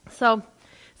So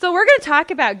we're going to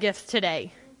talk about gifts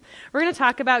today. We're going to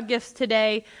talk about gifts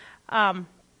today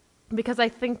because I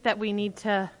think that we need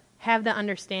to have the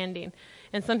understanding.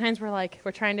 And sometimes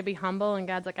we're trying to be humble, and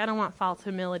God's like, I don't want false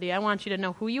humility. I want you to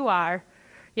know who you are.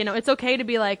 You know, it's okay to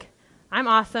be like, I'm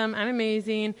awesome, I'm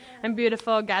amazing, I'm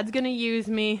beautiful, God's going to use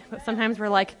me. But sometimes we're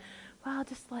like, well,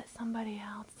 just let somebody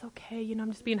else. It's okay. You know,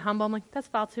 I'm just being humble. I'm like, that's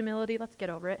false humility. Let's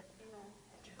get over it.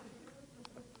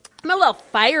 I'm a little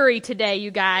fiery today,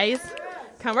 you guys.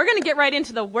 Come, we're going to get right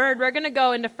into the word. We're going to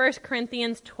go into 1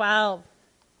 Corinthians 12.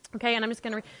 Okay, and I'm just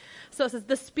going to read. So it says,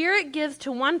 the Spirit gives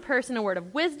to one person a word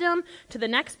of wisdom, to the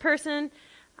next person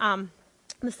the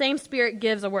same Spirit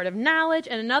gives a word of knowledge,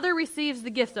 and another receives the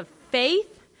gift of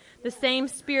faith, the same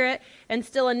Spirit, and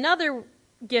still another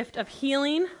gift of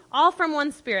healing, all from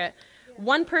one Spirit.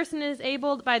 One person is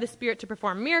able by the Spirit to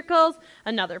perform miracles,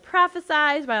 another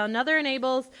prophesies, while another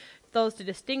enables those to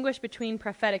distinguish between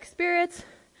prophetic spirits.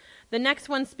 The next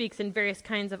one speaks in various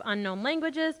kinds of unknown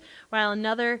languages, while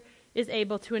another is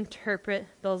able to interpret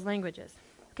those languages.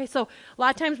 Okay, so a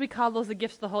lot of times we call those the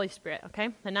gifts of the Holy Spirit, okay?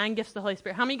 The 9 gifts of the Holy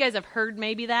Spirit. How many of you guys have heard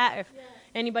maybe that? If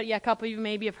anybody, a couple of you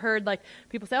maybe have heard,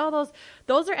 people say, oh,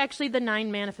 those are actually the 9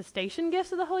 manifestation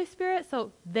gifts of the Holy Spirit,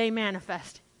 so they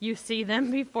manifest. You see them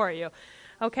before you,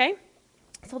 okay?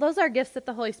 So those are gifts that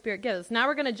the Holy Spirit gives. Now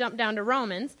we're going to jump down to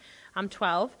Romans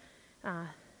 12,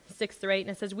 6 through 8, and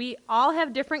it says, we all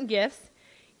have different gifts.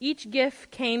 Each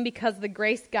gift came because of the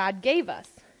grace God gave us.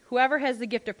 Whoever has the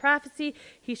gift of prophecy,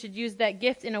 he should use that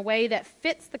gift in a way that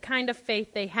fits the kind of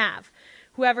faith they have.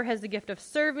 Whoever has the gift of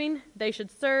serving, they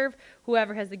should serve.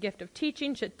 Whoever has the gift of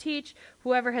teaching should teach.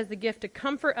 Whoever has the gift to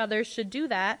comfort others should do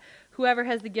that. Whoever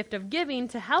has the gift of giving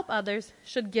to help others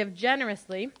should give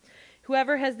generously.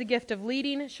 Whoever has the gift of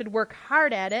leading should work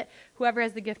hard at it. Whoever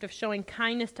has the gift of showing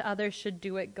kindness to others should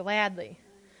do it gladly.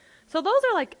 So those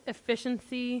are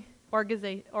efficiency,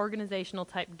 organizational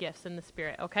type gifts in the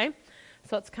Spirit, okay?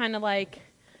 So it's kind of like,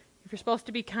 if you're supposed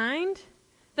to be kind,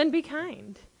 then be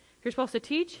kind. If you're supposed to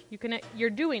teach, you're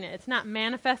doing it. It's not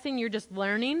manifesting, you're just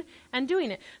learning and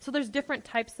doing it. So there's different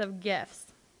types of gifts.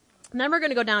 And then we're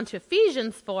going to go down to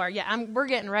Ephesians 4. Yeah, we're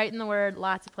getting right in the Word,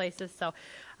 lots of places. So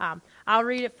I'll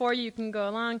read it for you. You can go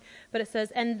along. But it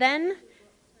says, and then,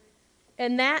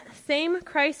 in that same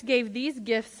Christ gave these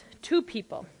gifts to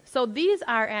people. So these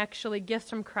are actually gifts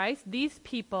from Christ. These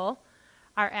people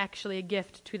are actually a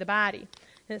gift to the body.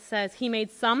 And it says, he made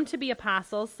some to be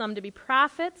apostles, some to be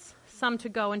prophets, some to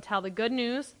go and tell the good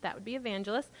news, that would be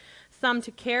evangelists, some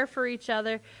to care for each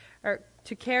other, or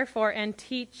to care for and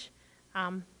teach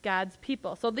God's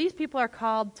people. So these people are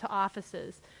called to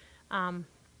offices. And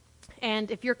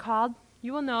if you're called,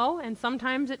 you will know, and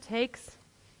sometimes it takes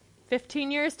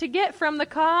 15 years to get from the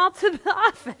call to the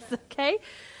office, okay?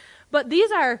 But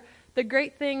these are, the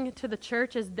great thing to the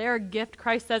church is their gift.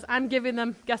 Christ says, I'm giving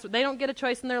them, guess what? They don't get a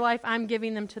choice in their life. I'm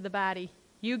giving them to the body.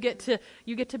 You get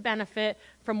to benefit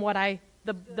from what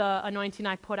the anointing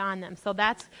I put on them. So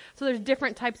there's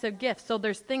different types of gifts. So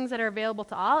there's things that are available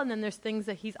to all, and then there's things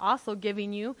that he's also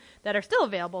giving you that are still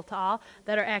available to all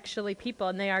that are actually people,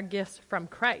 and they are gifts from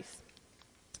Christ.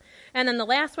 And then the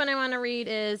last one I want to read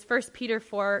is 1 Peter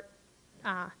 4,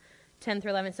 10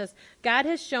 through 11. It says, God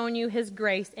has shown you his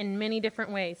grace in many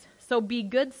different ways. So be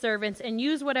good servants and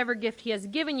use whatever gift he has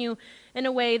given you in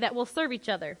a way that will serve each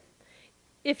other.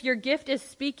 If your gift is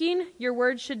speaking, your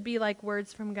words should be like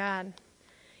words from God.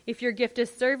 If your gift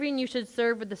is serving, you should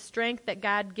serve with the strength that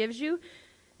God gives you.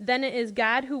 Then it is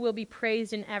God who will be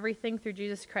praised in everything through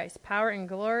Jesus Christ. Power and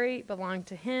glory belong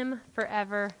to him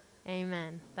forever.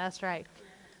 Amen. That's right.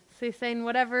 So he's saying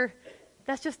whatever,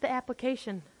 that's just the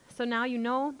application. So now you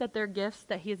know that they're gifts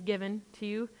that he has given to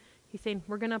you. He's saying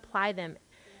we're going to apply them.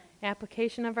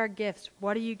 Application of our gifts.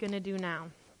 What are you going to do now?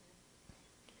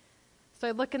 So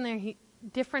I look in there,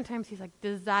 different times he's like,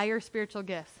 desire spiritual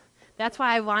gifts. That's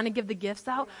why I want to give the gifts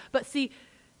out. But see,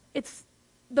 it's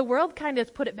the world kind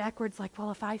of put it backwards, like,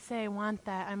 well, if I say I want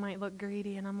that, I might look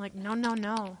greedy. And I'm like,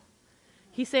 no.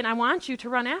 He's saying, I want you to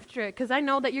run after it because I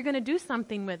know that you're going to do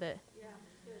something with it. Yeah,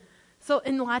 so,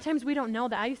 and a lot of times we don't know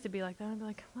that. I used to be like that. I'd be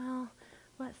like, well,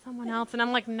 let someone else. And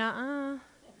I'm like, nuh-uh.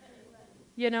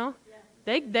 You know?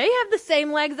 They have the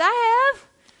same legs I have.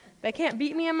 They can't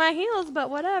beat me in my heels, but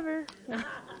whatever.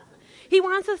 He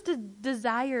wants us to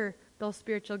desire those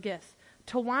spiritual gifts,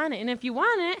 to want it. And if you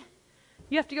want it,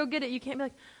 you have to go get it. You can't be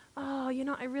like, oh,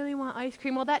 I really want ice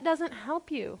cream. Well, that doesn't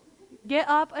help you. Get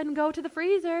up and go to the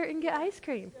freezer and get ice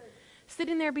cream.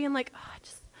 Sitting there being like, oh, I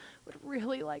just would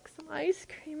really like some ice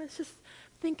cream. It's just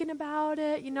thinking about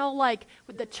it, like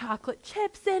with the chocolate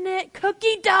chips in it,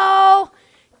 cookie dough,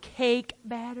 cake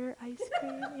batter ice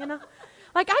cream,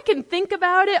 Like, I can think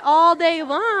about it all day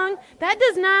long. That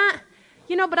does not,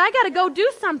 but I got to go do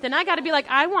something. I got to be like,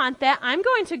 I want that. I'm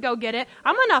going to go get it.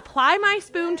 I'm going to apply my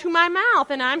spoon to my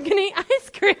mouth, and I'm going to eat ice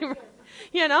cream.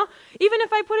 Even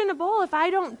if I put in a bowl, if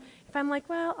I'm like,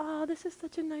 well, oh, this is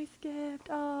such a nice gift.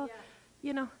 Oh,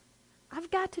 I've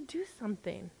got to do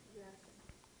something.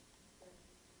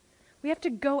 We have to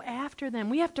go after them.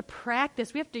 We have to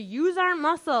practice. We have to use our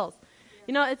muscles.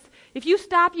 If you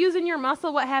stop using your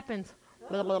muscle, what happens?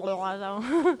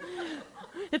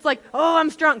 It's like, oh, I'm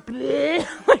strong.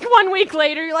 Like 1 week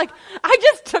later, you're like, I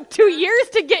just took 2 years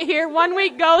to get here. 1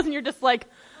 week goes, and you're just like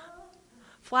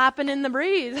flapping in the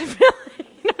breeze. I feel like,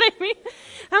 you know what I mean?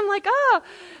 I'm like, oh,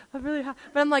 I'm really hot.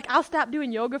 But I'm like, I'll stop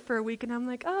doing yoga for a week, and I'm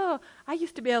like, oh, I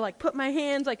used to be able to like put my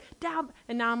hands like down,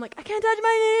 and now I'm like, I can't touch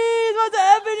my knees. What's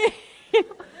happening?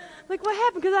 Like, what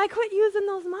happened? Because I quit using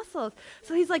those muscles.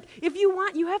 So he's like, if you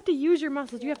want, you have to use your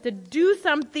muscles. You have to do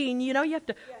something, you have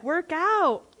to work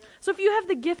out. So if you have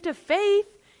the gift of faith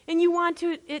and you want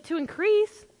it to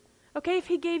increase, okay, if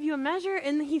he gave you a measure,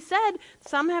 and he said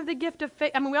some have the gift of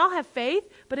faith. I mean, we all have faith,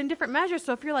 but in different measures.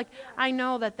 So if you're like, I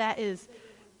know that is,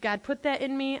 God put that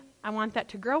in me, I want that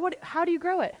to grow. How do you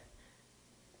grow it?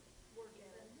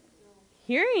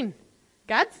 Hearing.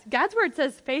 God's word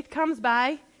says faith comes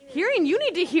by hearing. You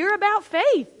need to hear about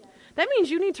faith. That means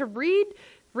you need to read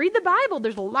the Bible.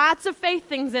 There's lots of faith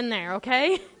things in there,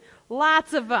 okay?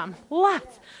 Lots of them.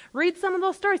 Lots. Read some of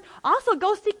those stories. Also,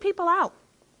 go seek people out.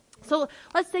 So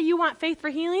let's say you want faith for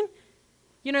healing.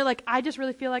 Like, I just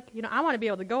really feel like, I want to be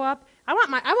able to go up. I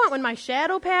want when my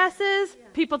shadow passes,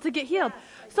 people to get healed.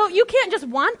 So you can't just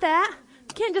want that.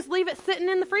 You can't just leave it sitting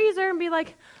in the freezer and be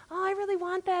like, oh, I really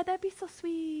want that. That'd be so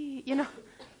sweet,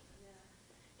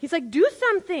 He's like, do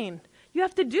something. You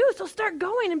have to do. So start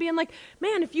going and being like,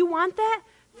 man, if you want that,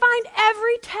 find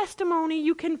every testimony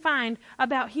you can find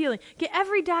about healing. Get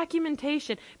every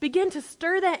documentation. Begin to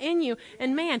stir that in you.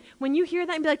 And man, when you hear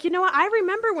that and be like, what? I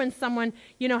remember when someone,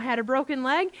 had a broken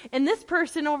leg, and this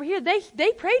person over here,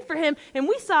 they prayed for him, and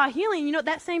we saw healing.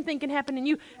 That same thing can happen in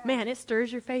you. Man, it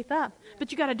stirs your faith up.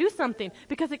 But you got to do something,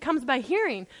 because it comes by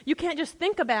hearing. You can't just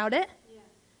think about it.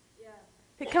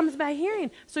 It comes by hearing.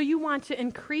 So you want to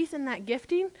increase in that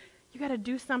gifting, you got to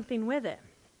do something with it.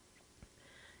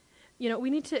 We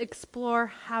need to explore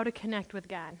how to connect with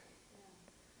God.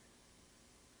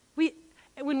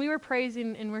 When we were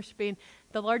praising and worshiping,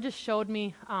 the Lord just showed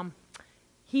me,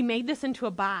 he made this into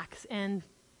a box, and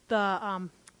the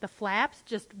flaps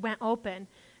just went open.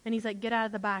 And he's like, get out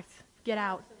of the box. Get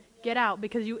out. Get out,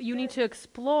 because you need to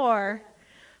explore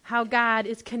how God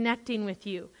is connecting with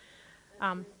you.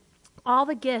 All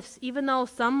the gifts, even though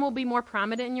some will be more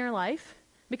prominent in your life,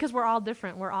 because we're all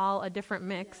different. We're all a different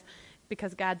mix.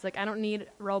 Because God's like, I don't need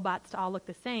robots to all look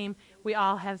the same. We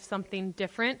all have something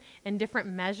different and different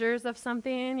measures of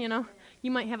something,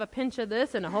 You might have a pinch of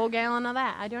this and a whole gallon of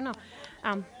that. I don't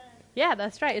know. Yeah,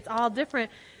 that's right. It's all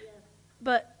different.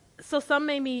 But so some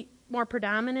may be more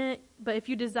predominant, but if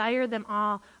you desire them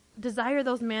all, desire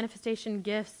those manifestation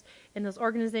gifts and those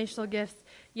organizational gifts,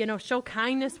 show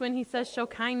kindness when he says show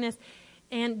kindness,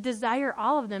 and desire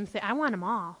all of them. Say, I want them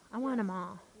all. I want them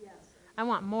all. I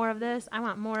want more of this. I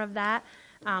want more of that.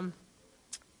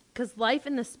 Because life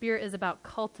in the Spirit is about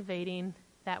cultivating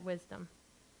that wisdom.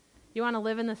 You want to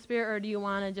live in the Spirit, or do you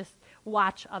want to just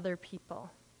watch other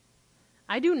people?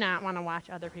 I do not want to watch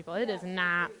other people. It is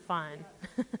not fun.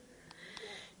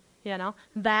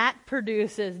 That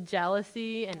produces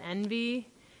jealousy and envy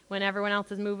when everyone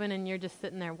else is moving and you're just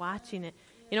sitting there watching it.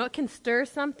 It can stir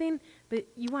something, but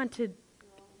you want to,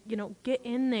 get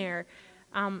in there.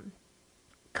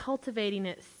 Cultivating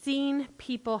it, seeing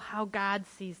people how God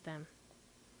sees them.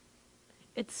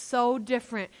 It's so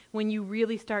different when you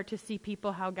really start to see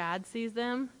people how God sees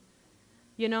them.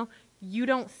 You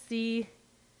don't see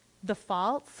the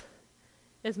faults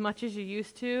as much as you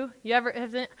used to.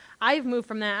 I've moved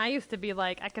from that. I used to be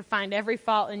like, I could find every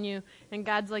fault in you, and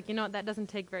God's like, that doesn't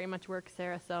take very much work,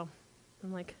 Sarah. So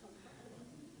I'm like,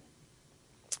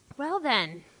 well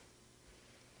then,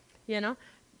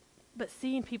 But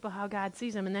seeing people how God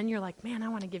sees them, and then you're like, man, I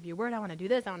want to give you a word. I want to do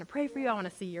this. I want to pray for you. I want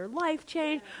to see your life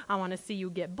change. I want to see you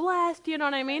get blessed. You know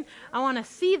what I mean? I want to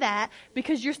see that,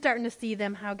 because you're starting to see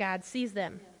them how God sees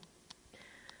them.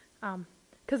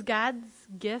 Because God's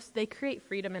gifts, they create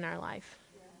freedom in our life.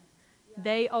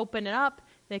 They open it up.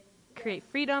 They create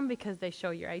freedom because they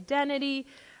show your identity.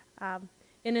 And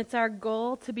it's our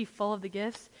goal to be full of the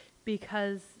gifts,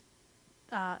 because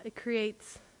it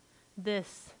creates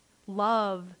this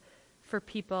love for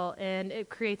people, and it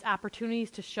creates opportunities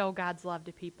to show God's love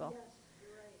to people.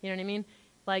 You know what I mean?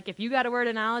 Like, if you got a word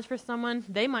of knowledge for someone,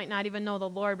 they might not even know the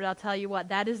Lord, but I'll tell you what,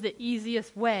 that is the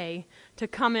easiest way to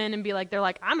come in and be like, they're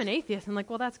like, I'm an atheist. I'm like,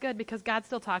 well, that's good because God's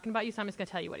still talking about you, so I'm just going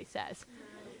to tell you what he says.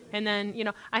 And then,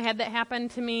 I had that happen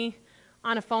to me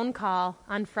on a phone call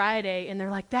on Friday, and they're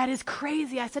like, that is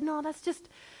crazy. I said, no, that's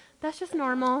just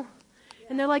normal.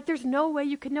 And they're like, there's no way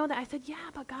you could know that. I said, yeah,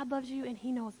 but God loves you, and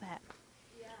he knows that.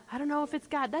 I don't know if it's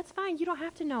God. That's fine. You don't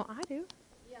have to know. I do.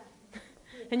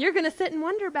 And you're going to sit and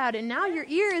wonder about it. And now your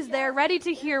ear is there ready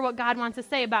to hear what God wants to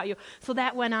say about you. So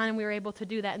that went on, and we were able to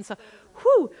do that. And so,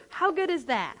 how good is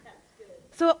that?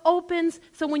 So it opens,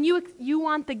 so when you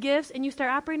want the gifts and you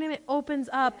start operating it opens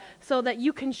up so that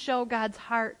you can show God's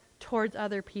heart towards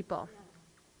other people.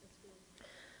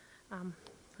 I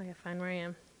gotta find where I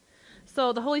am.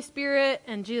 So the Holy Spirit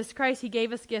and Jesus Christ, he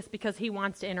gave us gifts because he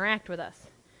wants to interact with us.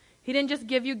 He didn't just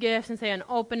give you gifts and say, and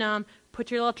open them,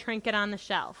 put your little trinket on the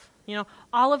shelf.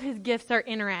 All of his gifts are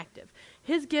interactive.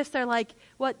 His gifts are like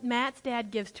what Matt's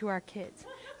dad gives to our kids.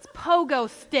 It's pogo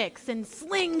sticks and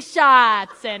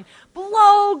slingshots and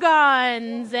blow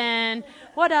guns and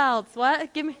what else?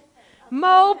 What? Give me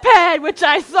moped, which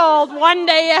I sold one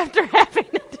day after having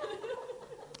it.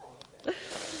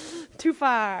 Too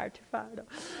far.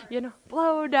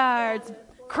 Blow darts,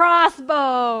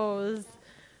 crossbows,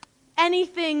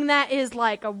 anything that is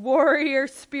like a warrior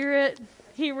spirit.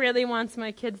 He really wants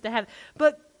my kids to have.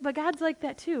 But God's like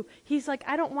that too. He's like,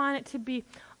 I don't want it to be,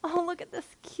 oh, look at this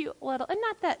cute little, and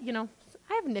not that,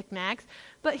 I have knickknacks,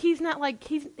 but he's not like,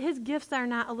 his gifts are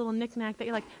not a little knickknack that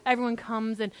you're like, everyone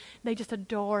comes and they just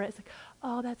adore it. It's like,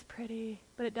 oh, that's pretty,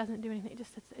 but it doesn't do anything.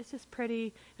 It's just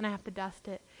pretty, and I have to dust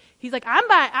it. He's like,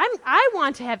 I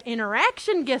want to have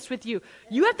interaction gifts with you.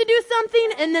 You have to do something,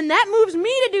 and then that moves me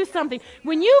to do something.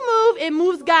 When you move, it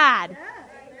moves God.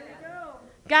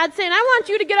 God's saying, I want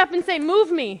you to get up and say, move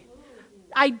me.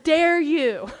 I dare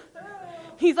you.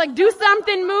 He's like, do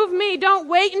something, move me. Don't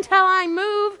wait until I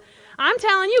move. I'm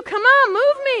telling you, come on,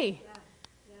 move me.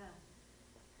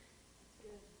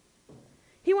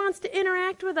 He wants to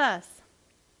interact with us.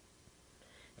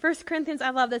 1 Corinthians,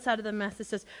 I love this out of the Message. It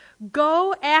says,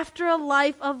 go after a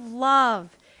life of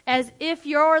love as if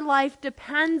your life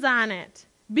depends on it.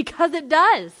 Because it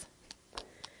does.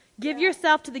 Give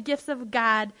yourself to the gifts of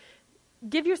God.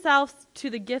 Give yourselves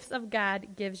to the gifts of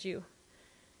God gives you.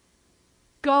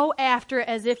 Go after it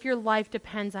as if your life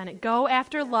depends on it. Go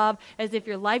after love as if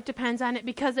your life depends on it,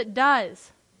 because it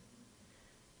does.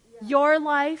 Your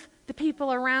life, the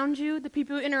people around you, the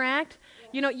people who interact.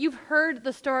 You've heard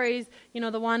the stories,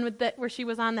 the one with where she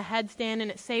was on the headstand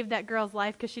and it saved that girl's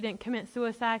life because she didn't commit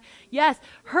suicide. Yes,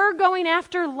 her going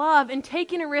after love and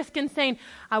taking a risk and saying,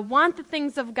 I want the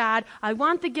things of God, I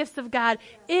want the gifts of God.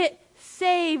 It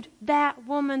saved that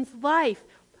woman's life.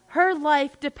 Her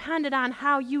life depended on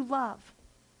how you love.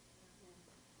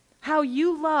 How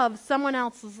you love someone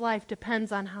else's life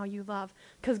depends on how you love.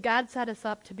 Because God set us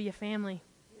up to be a family.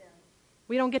 Yeah.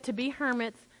 We don't get to be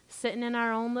hermits sitting in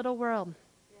our own little world.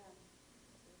 Yeah.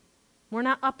 We're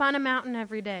not up on a mountain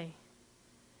every day.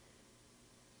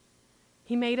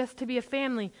 He made us to be a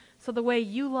family. So the way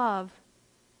you love,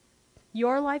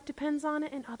 your life depends on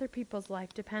it and other people's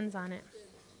life depends on it.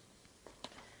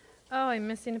 Oh, I'm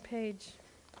missing a page.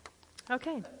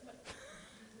 Okay.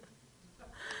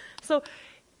 So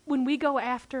when we go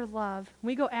after love,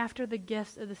 we go after the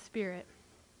gifts of the Spirit,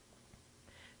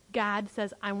 God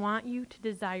says, I want you to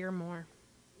desire more.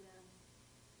 Yeah.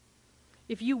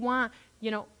 If you want,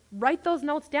 write those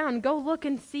notes down. Go look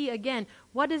and see again.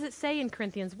 What does it say in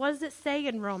Corinthians? What does it say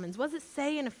in Romans? What does it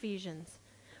say in Ephesians?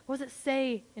 What does it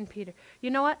say in Peter? You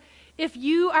know what? If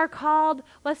you are called,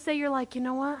 let's say you're like, you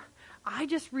know what? I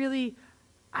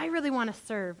really want to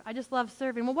serve. I just love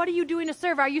serving. Well, what are you doing to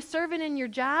serve? Are you serving in your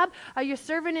job? Are you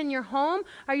serving in your home?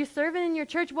 Are you serving in your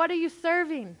church? What are you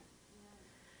serving?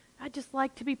 I just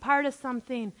like to be part of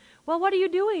something. Well, what are you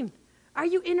doing? Are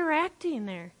you interacting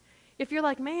there? If you're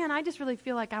like, man, I just really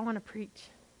feel like I want to preach.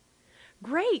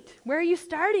 Great. Where are you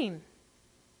starting?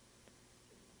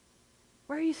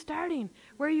 Where are you starting?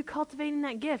 Where are you cultivating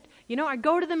that gift? I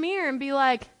go to the mirror and be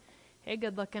like, hey,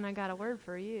 good looking, I got a word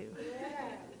for you.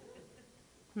 Yeah.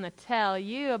 I'm going to tell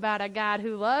you about a God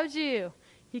who loves you.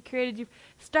 He created you.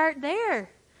 Start there.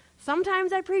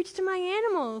 Sometimes I preach to my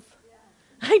animals.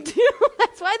 Yeah. I do.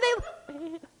 That's why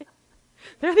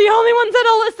they're the only ones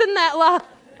that'll listen that long.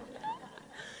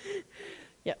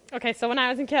 Yep. Okay, so when I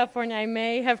was in California, I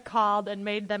may have called and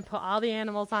made them put all the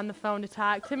animals on the phone to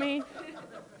talk to me.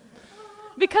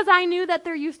 Because I knew that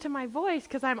they're used to my voice,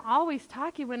 because I'm always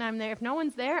talking when I'm there. If no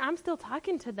one's there, I'm still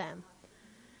talking to them.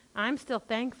 I'm still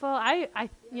thankful.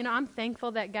 I'm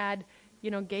thankful that God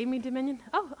gave me dominion.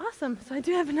 Oh, awesome. So I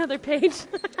do have another page.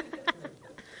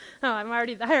 I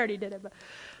already did it. But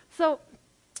so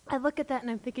I look at that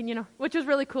and I'm thinking, which was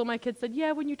really cool. My kid said,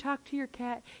 yeah, when you talk to your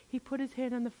cat, he put his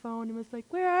hand on the phone and was like,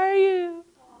 where are you?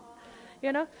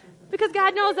 Because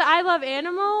God knows that I love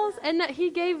animals and that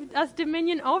he gave us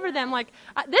dominion over them. Like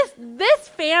this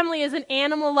family is an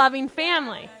animal-loving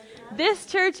family. This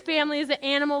church family is an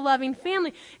animal-loving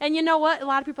family. And you know what? A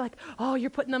lot of people are like, oh,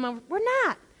 you're putting them over. We're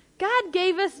not. God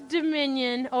gave us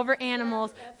dominion over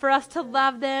animals for us to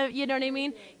love them. You know what I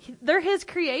mean? They're his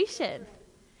creation.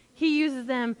 He uses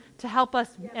them to help us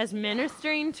as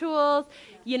ministering tools.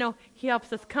 He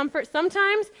helps us comfort.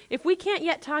 Sometimes, if we can't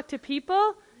yet talk to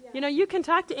people, you can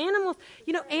talk to animals.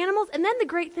 Animals. And then the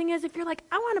great thing is, if you're like,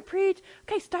 I want to preach,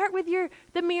 okay, start with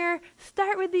the mirror,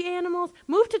 start with the animals,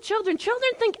 move to children.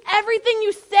 Children think everything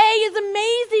you say is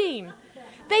amazing.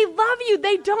 They love you.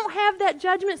 They don't have that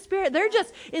judgment spirit. They're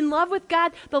just in love with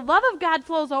God. The love of God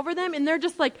flows over them, and they're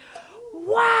just like,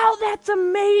 wow, that's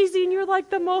amazing. You're like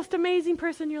the most amazing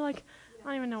person. You're like, I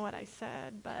don't even know what I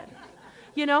said, but,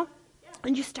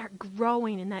 and you start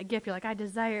growing in that gift. You're like, I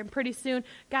desire it. And pretty soon,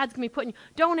 God's going to be putting you.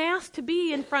 Don't ask to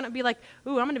be in front of, be like,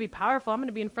 ooh, I'm going to be powerful. I'm going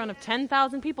to be in front of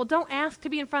 10,000 people. Don't ask to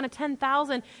be in front of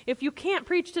 10,000 if you can't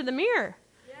preach to the mirror.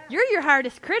 You're your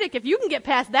hardest critic. If you can get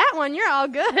past that one, you're all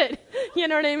good. You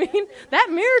know what I mean? That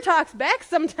mirror talks back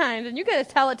sometimes, and you got to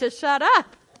tell it to shut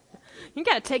up. You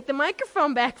got to take the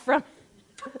microphone back from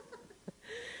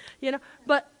it.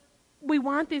 But we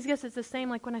want these gifts. It's the same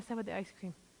like when I said with the ice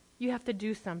cream. You have to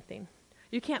do something.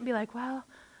 You can't be like, well,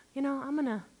 I'm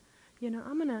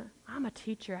a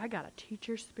teacher. I got a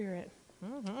teacher spirit.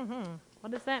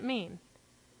 What does that mean?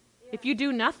 If you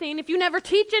do nothing, if you never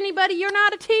teach anybody, you're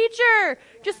not a teacher.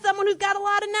 Just someone who's got a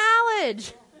lot of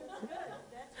knowledge.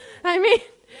 I mean,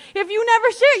 if you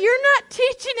never share, you're not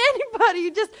teaching anybody.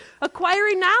 You're just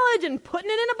acquiring knowledge and putting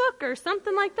it in a book or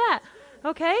something like that.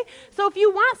 Okay? So if you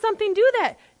want something, do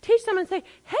that. Teach someone and say,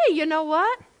 hey, you know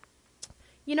what?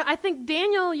 I think,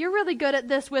 Daniel, you're really good at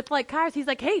this with cars. He's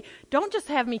like, hey, don't just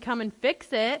have me come and fix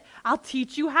it. I'll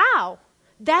teach you how.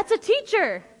 That's a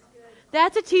teacher.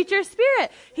 That's a teacher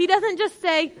spirit. He doesn't just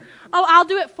say, oh, I'll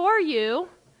do it for you.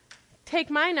 Take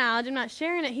my knowledge. I'm not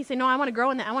sharing it. He say, no, I want to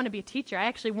grow in that. I want to be a teacher. I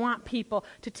actually want people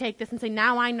to take this and say,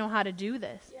 now I know how to do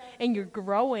this. Yeah. And you're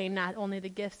growing not only the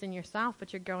gifts in yourself,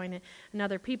 but you're growing it in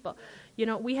other people.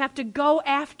 We have to go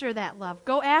after that love.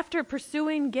 Go after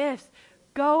pursuing gifts.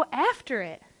 Go after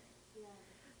it. Yeah.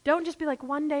 Don't just be like,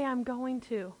 one day I'm going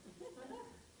to.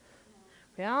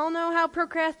 We all know how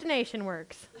procrastination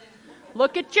works.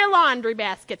 Look at your laundry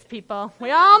baskets, people.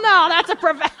 We all know that's a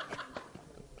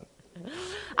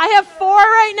I have 4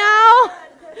 right now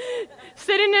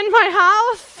sitting in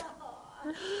my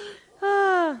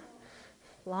house.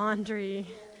 Laundry,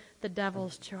 the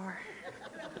devil's chore.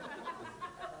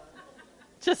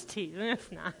 Just teasing. It's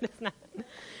not.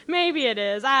 Maybe it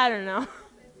is. I don't know.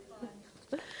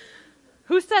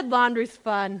 Who said laundry's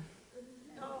fun?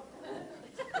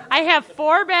 I have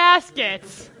 4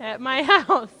 baskets at my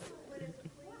house.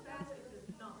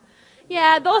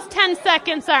 Yeah, those 10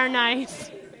 seconds are nice.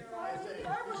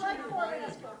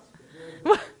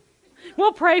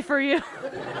 We'll pray for you.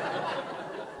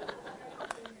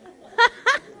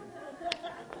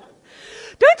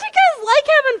 Don't you guys like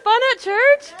having fun at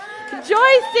church?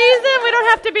 Joy season, we don't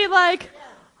have to be like,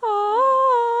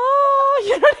 oh,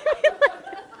 you know what I mean?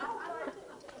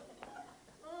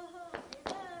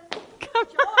 Come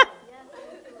on.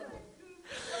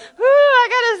 Ooh, I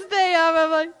gotta stay up.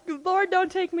 I'm like, Lord,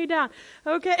 don't take me down.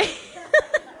 Okay.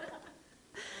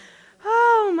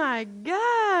 Oh my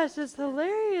gosh, it's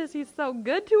hilarious. He's so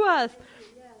good to us.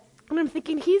 And I'm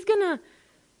thinking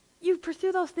you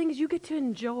pursue those things you get to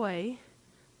enjoy,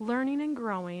 learning and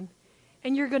growing,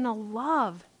 and you're going to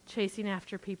love chasing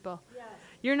after people. Yes.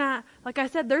 You're not, like I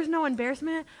said, there's no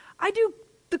embarrassment. I do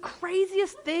the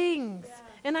craziest things,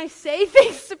 and I say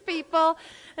things to people,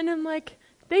 and I'm like,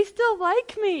 they still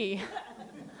like me,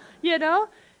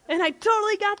 And I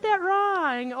totally got that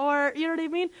wrong. Or, you know what I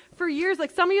mean? For years,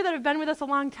 like some of you that have been with us a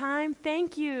long time,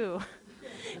 thank you.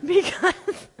 Because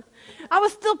I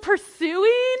was still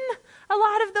pursuing a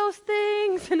lot of those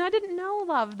things, and I didn't know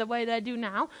love the way that I do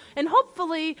now. And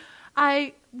hopefully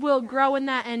I will grow in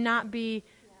that and not be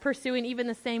pursuing even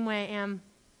the same way I am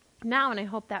now, and I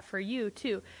hope that for you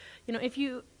too.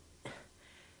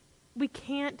 We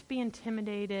can't be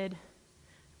intimidated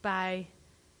by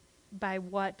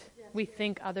what we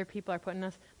think other people are putting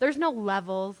us. There's no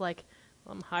levels like,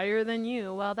 well, I'm higher than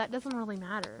you. Well, that doesn't really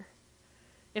matter.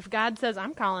 If God says,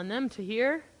 I'm calling them to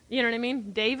here, you know what I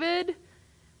mean? David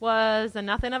was a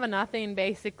nothing of a nothing,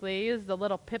 basically. He was the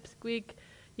little pipsqueak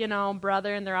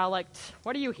brother, and they're all like,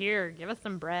 what are you here? Give us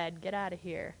some bread. Get out of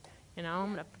here.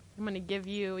 I'm going to give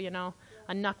you,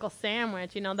 a knuckle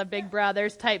sandwich, the big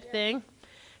brothers type thing.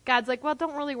 God's like, well,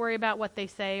 don't really worry about what they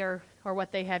say or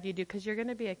what they have you do, because you're going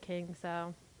to be a king,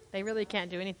 so they really can't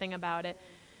do anything about it.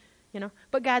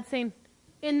 But God's saying,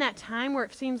 in that time where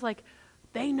it seems like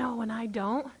they know and I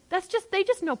don't, they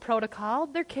just know protocol.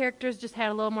 Their characters just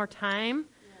had a little more time,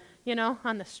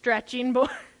 on the stretching board.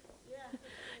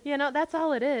 That's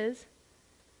all it is.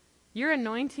 Your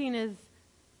anointing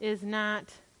is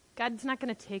not, God's not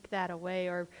going to take that away,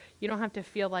 or you don't have to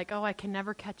feel like, oh, I can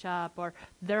never catch up, or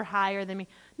they're higher than me.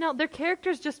 No, their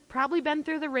character's just probably been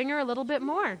through the ringer a little bit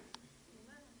more,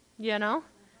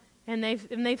 and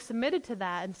they've submitted to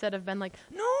that instead of been like,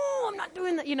 no, I'm not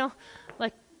doing that,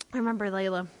 Like, I remember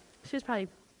Layla, she was probably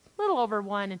a little over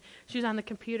 1, and she was on the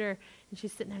computer, and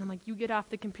she's sitting there, and I'm like, you get off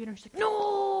the computer, and she's like,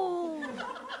 no!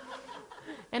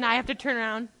 And I have to turn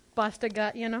around, bust a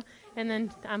gut, and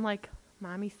then I'm like,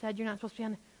 Mommy said you're not supposed to be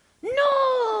on there.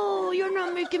 No, you're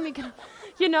not making me get,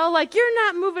 like, you're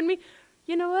not moving me.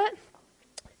 You know what?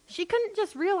 She couldn't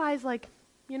just realize, like,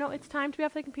 it's time to be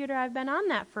off the computer. I've been on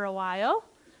that for a while.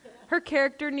 Her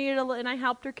character needed and I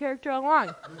helped her character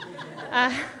along.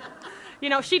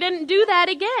 She didn't do that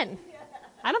again.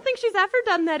 I don't think she's ever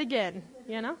done that again,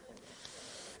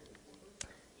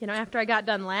 After I got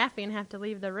done laughing, I have to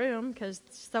leave the room because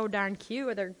it's so darn cute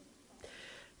with her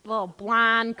little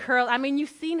blonde curl. I mean, you've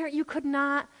seen her. You could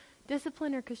not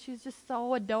discipline her because she's just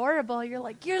so adorable. You're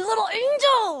like, you're a little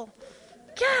angel.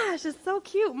 Gosh, it's so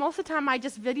cute. Most of the time, I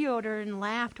just videoed her and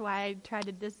laughed while I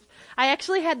tried to I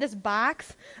actually had this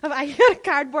box. I had a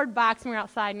cardboard box when we were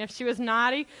outside, and if she was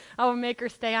naughty, I would make her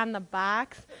stay on the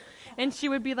box. And she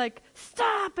would be like,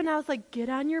 stop. And I was like, get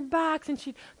on your box. And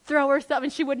she'd throw her stuff,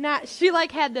 and she would not. She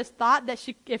like had this thought that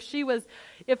if she was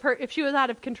out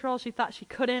of control, she thought she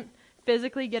couldn't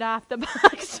physically get off the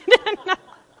box.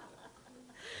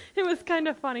 It was kind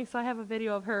of funny. So I have a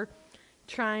video of her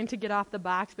trying to get off the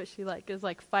box, but she is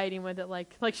fighting with it,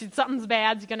 like something's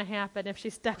bad's gonna happen if she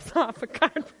steps off a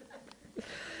cardboard.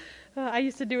 I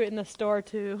used to do it in the store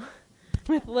too,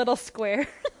 with little squares.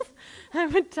 I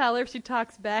would tell her if she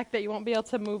talks back that you won't be able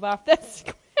to move off that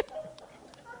square.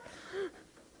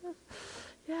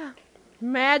 Yeah,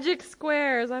 magic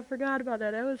squares. I forgot about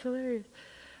that. That was hilarious.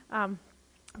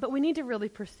 But we need to really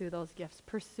pursue those gifts.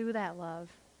 Pursue that love.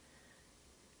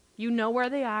 You know where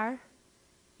they are.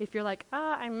 If you're like,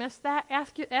 I missed that,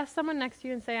 ask someone next to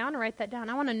you and say, I want to write that down.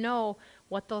 I want to know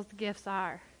what those gifts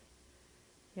are.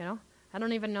 I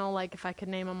don't even know, if I could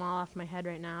name them all off my head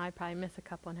right now. I'd probably miss a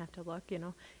couple and have to look,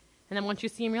 And then once you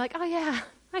see them, you're like, oh, yeah,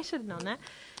 I should have known that.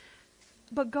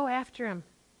 But go after them.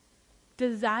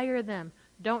 Desire them.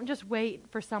 Don't just wait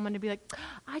for someone to be like,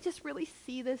 I just really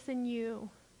see this in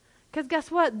you. Because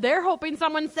guess what? They're hoping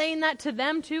someone's saying that to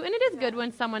them too. And it is good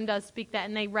when someone does speak that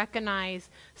and they recognize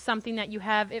something that you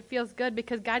have. It feels good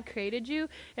because God created you.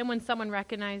 And when someone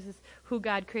recognizes who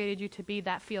God created you to be,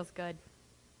 that feels good.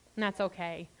 And that's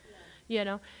okay.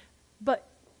 But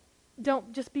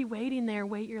don't just be waiting there,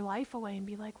 wait your life away and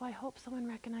be like, well, I hope someone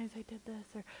recognized I did this.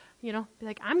 Or, be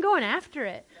like, I'm going after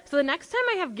it. So the next time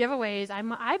I have giveaways,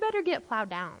 I better get plowed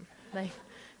down.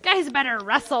 Guys better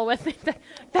wrestle with me.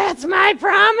 That's my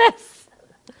promise.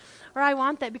 Or I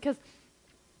want that, because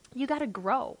you got to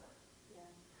grow. Yeah.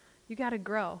 You got to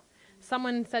grow.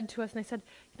 Someone said to us, and they said,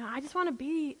 I just want to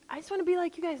be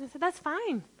like you guys. And I said, that's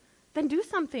fine. Then do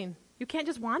something. You can't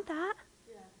just want that.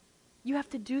 Yeah. You have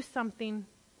to do something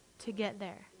to get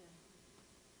there.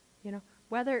 Yeah.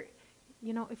 Whether,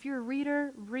 if you're a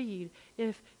reader, read.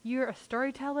 If you're a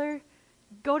storyteller,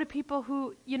 go to people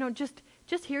who,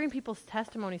 just hearing people's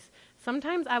testimonies.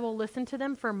 Sometimes I will listen to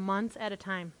them for months at a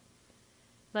time.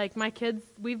 Like my kids,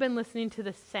 we've been listening to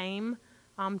the same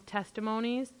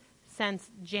testimonies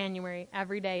since January,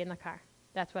 every day in the car.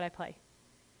 That's what I play.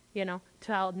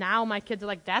 Till now my kids are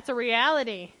like, that's a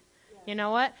reality. Yeah. You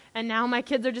know what? And now my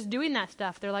kids are just doing that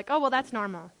stuff. They're like, oh, well, that's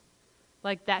normal.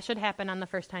 That should happen on the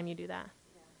first time you do that.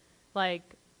 Yeah.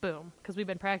 Boom, because we've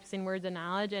been practicing words of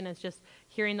knowledge, and it's just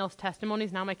hearing those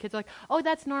testimonies. Now my kids are like, oh,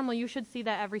 that's normal. You should see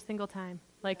that every single time.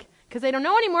 Because they don't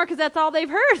know anymore, because that's all they've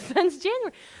heard since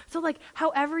January. So,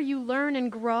 however you learn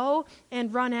and grow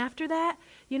and run after that,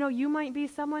 you might be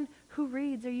someone who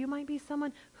reads, or you might be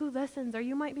someone who listens, or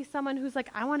you might be someone who's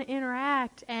like, I want to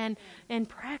interact and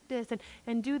practice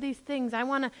and do these things. I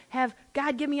want to have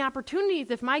God give me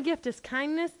opportunities. If my gift is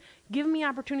kindness, give me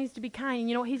opportunities to be kind. And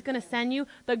you know what He's going to send you?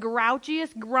 The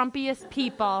grouchiest, grumpiest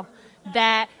people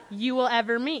that you will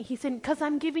ever meet. He said, because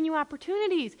I'm giving you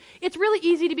opportunities. It's really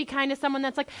easy to be kind to someone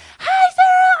that's like, hi,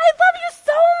 Sarah, I love you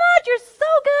so much. You're so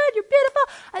good. You're beautiful.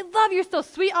 I love you. You're so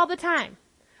sweet all the time.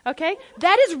 Okay?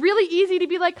 That is really easy to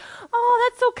be like, oh,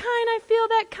 that's so kind. I feel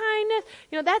that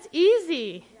kindness. That's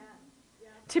easy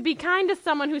to be kind to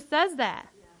someone who says that.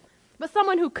 But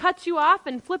someone who cuts you off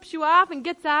and flips you off and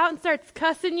gets out and starts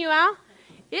cussing you out,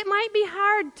 it might be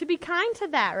hard to be kind to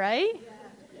that, right?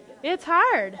 It's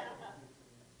hard.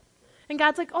 And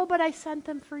God's like, oh, but I sent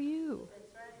them for you.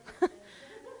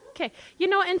 Okay.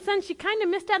 And since you kind of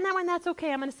missed out on that one, that's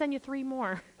okay. I'm going to send you 3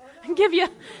 more. I'll give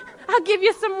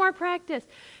you some more practice.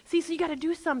 See, so you got to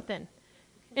do something.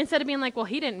 Instead of being like, well,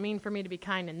 he didn't mean for me to be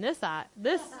kind in this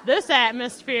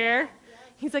atmosphere.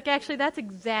 He's like, actually, that's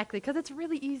exactly, because it's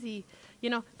really easy,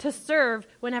 to serve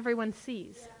when everyone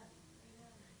sees.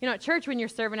 At church when you're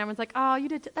serving, everyone's like, oh, you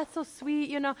did, that's so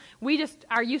sweet, We just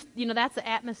are used, that's the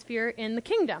atmosphere in the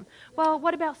kingdom. Well,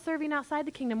 what about serving outside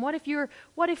the kingdom? What if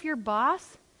your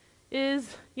boss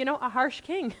is, a harsh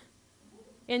king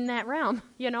in that realm,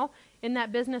 in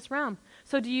that business realm?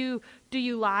 So do you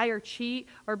lie or cheat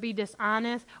or be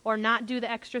dishonest or not do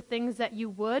the extra things that you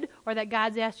would or that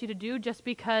God's asked you to do just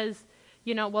because,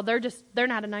 well, they're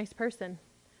not a nice person?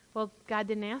 Well, God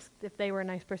didn't ask if they were a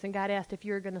nice person. God asked if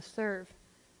you were going to serve.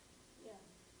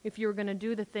 If you were going to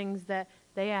do the things that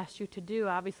they asked you to do.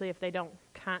 Obviously, if they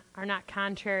are not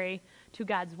contrary to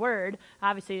God's word.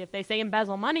 Obviously, if they say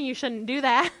embezzle money, you shouldn't do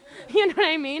that. You know what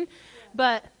I mean?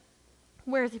 But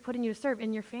where is he putting you to serve?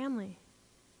 In your family.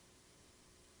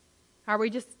 Are we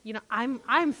just,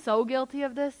 I'm so guilty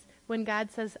of this when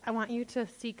God says, I want you to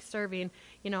seek serving,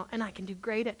 and I can do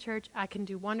great at church. I can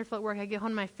do wonderful at work. I get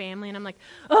home to my family, and I'm like,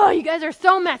 oh, you guys are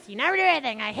so messy. You never do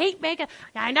anything. I hate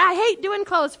doing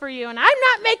clothes for you, and I'm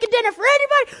not making dinner for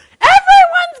anybody.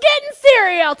 Everyone's getting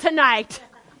cereal tonight.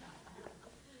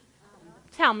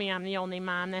 Tell me I'm the only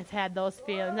mom that's had those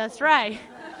feelings. That's right.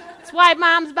 That's why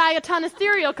moms buy a ton of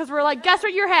cereal, because we're like, guess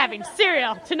what you're having?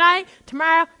 Cereal. Tonight,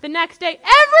 tomorrow, the next day.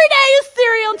 Every day is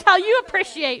cereal until you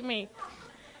appreciate me.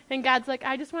 And God's like,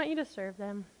 I just want you to serve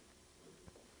them.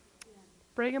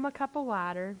 Bring them a cup of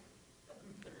water.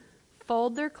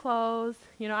 Fold their clothes.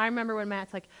 I remember when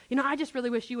Matt's like, I just really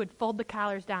wish you would fold the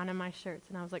collars down in my shirts.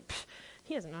 And I was like,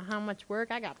 he doesn't know how much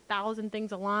work. I got 1,000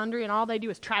 things of laundry, and all they do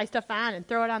is try stuff on and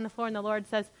throw it on the floor. And the Lord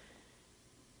says,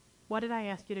 what did I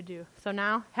ask you to do? So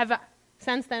now,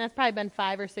 since then, it's probably been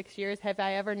 5 or 6 years, have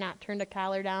I ever not turned a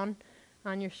collar down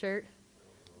on your shirt?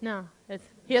 No.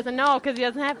 He doesn't know because he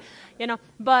doesn't have,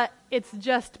 but it's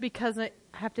just because I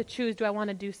have to choose, do I want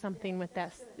to do something with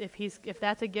that? If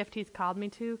that's a gift he's called me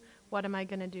to, what am I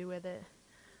going to do with it?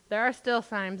 There are still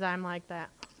times I'm like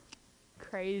that.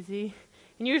 Crazy.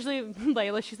 And usually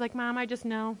Layla, she's like, Mom, I just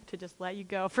know to just let you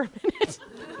go for a minute.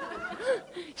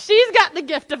 She's got the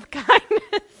gift of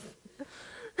kindness.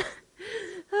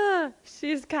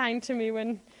 She's kind to me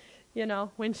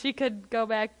when she could go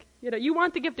back. You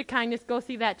want the gift of kindness, go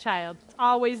see that child. It's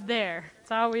always there.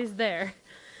 It's always there.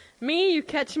 Me, you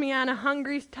catch me on a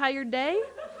hungry, tired day.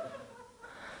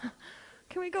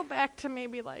 Can we go back to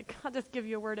maybe I'll just give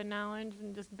you a word of knowledge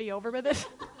and just be over with it?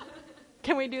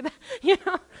 Can we do that?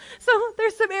 So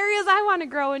there's some areas I want to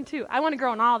grow in too. I want to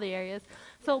grow in all the areas.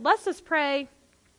 So let's just pray.